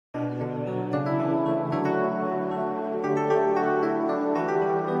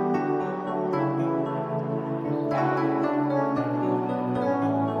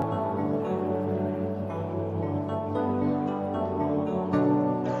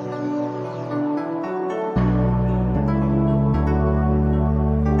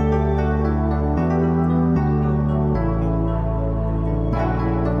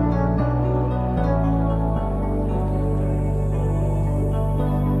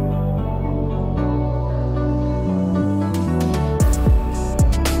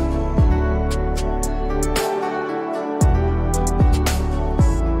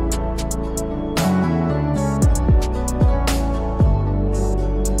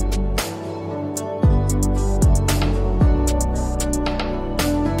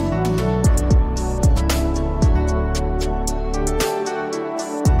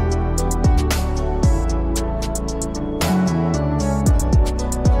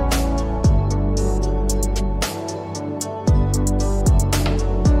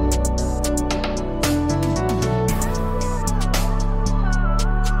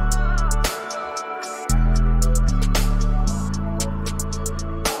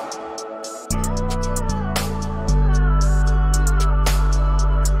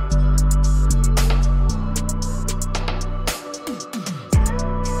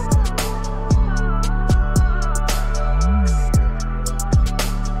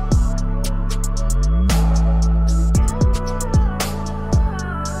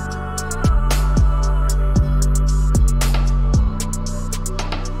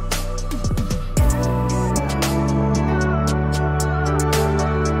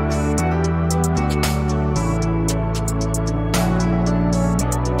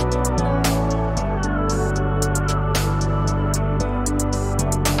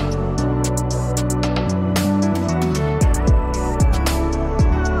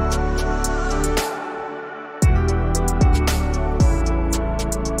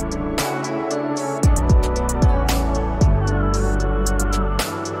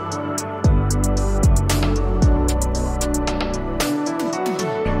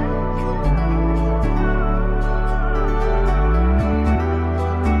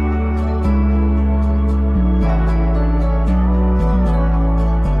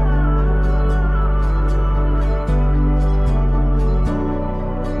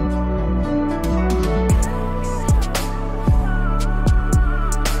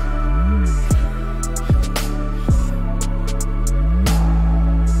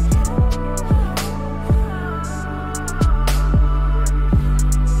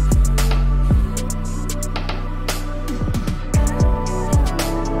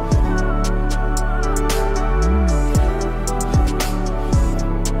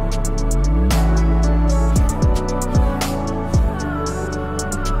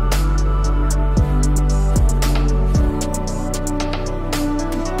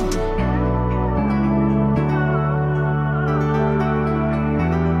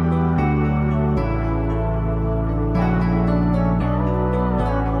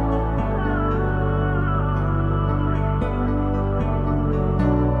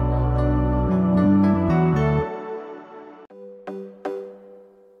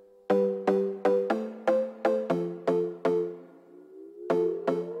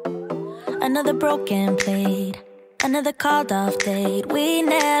Another broken plate, another called off date. We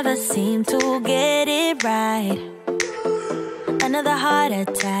never seem to get it right. Another heart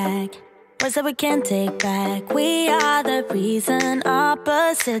attack, words that we can't take back. We are the reason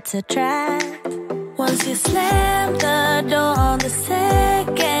opposites attract. Once you slam the door on the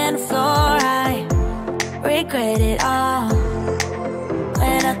second floor, I regret it all.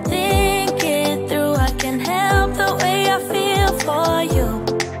 When I think it through, I can't help the way I feel for you.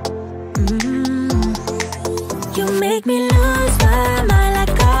 You make me lose my mind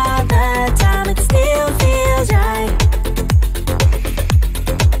like all the time. It still feels right.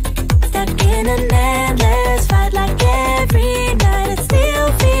 Stuck in an endless fight like every night. It still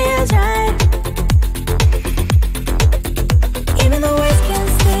feels right. Even the words can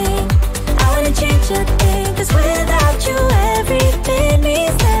sting. I wouldn't change a thing, 'cause without you everything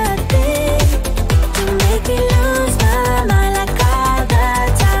means nothing. You make me lose my mind like all the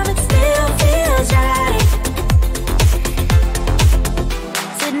time. It still feels right.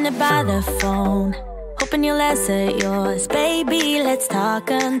 By the phone, hoping you'll answer yours. Baby, let's talk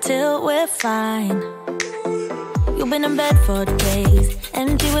until we're fine. You've been in bed for days,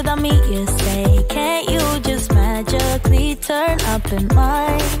 empty without me, you say. Can't you just magically turn up in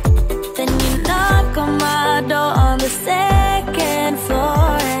mine? Then you knock on my door on the second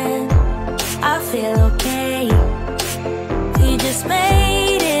floor, and I feel okay. We just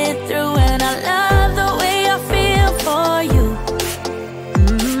made it through, and I love the way I feel for you.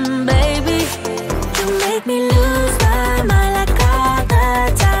 Make me lose my mind like all the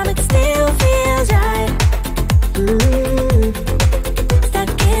time. It still feels right.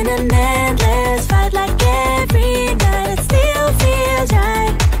 Stuck in an endless fight like every night. It still feels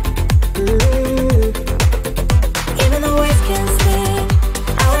right. Even the words can sting.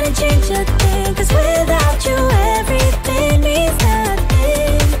 I wouldn't change a thing, 'cause without you everything means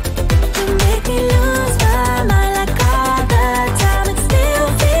nothing. You make me lose my mind like all the time. It still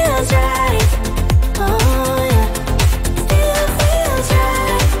feels right.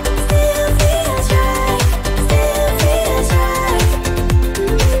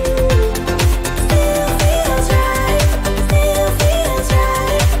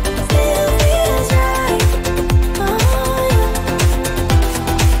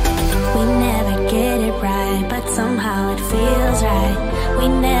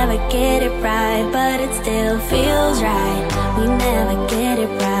 Get it right, but it still feels right. We never get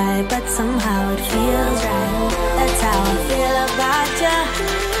it right, but somehow it feels right. That's how I feel about you.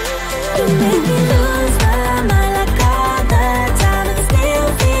 You make me lose my mind like all the time. It still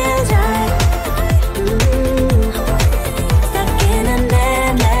feels right. Stuck in an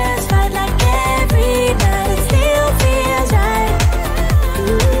endless fight like every night. It still feels right.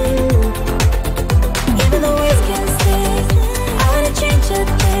 Even the words can sting. I wanna change a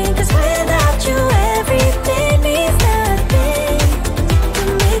thing, 'cause without you everything means nothing. You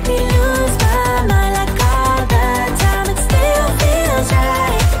make me lose my mind like all the time. It still feels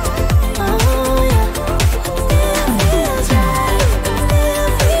right. Oh yeah, still feels right. Still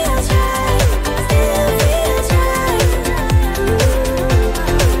feels right. Still feels right.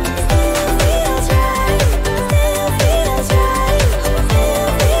 Still feels right. Still feels right. Still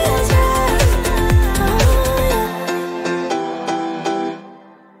feels right. Oh yeah.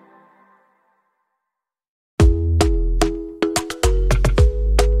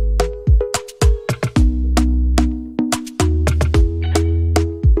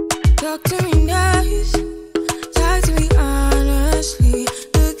 Talk to me nice, talk to me honestly.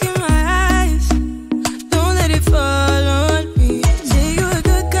 Look in my eyes, don't let it fall on me. Say you're a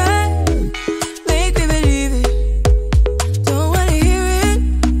good guy, make me believe it. Don't wanna hear it,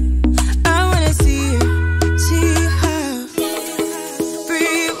 I wanna see it. See how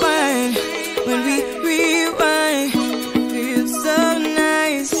rewind when we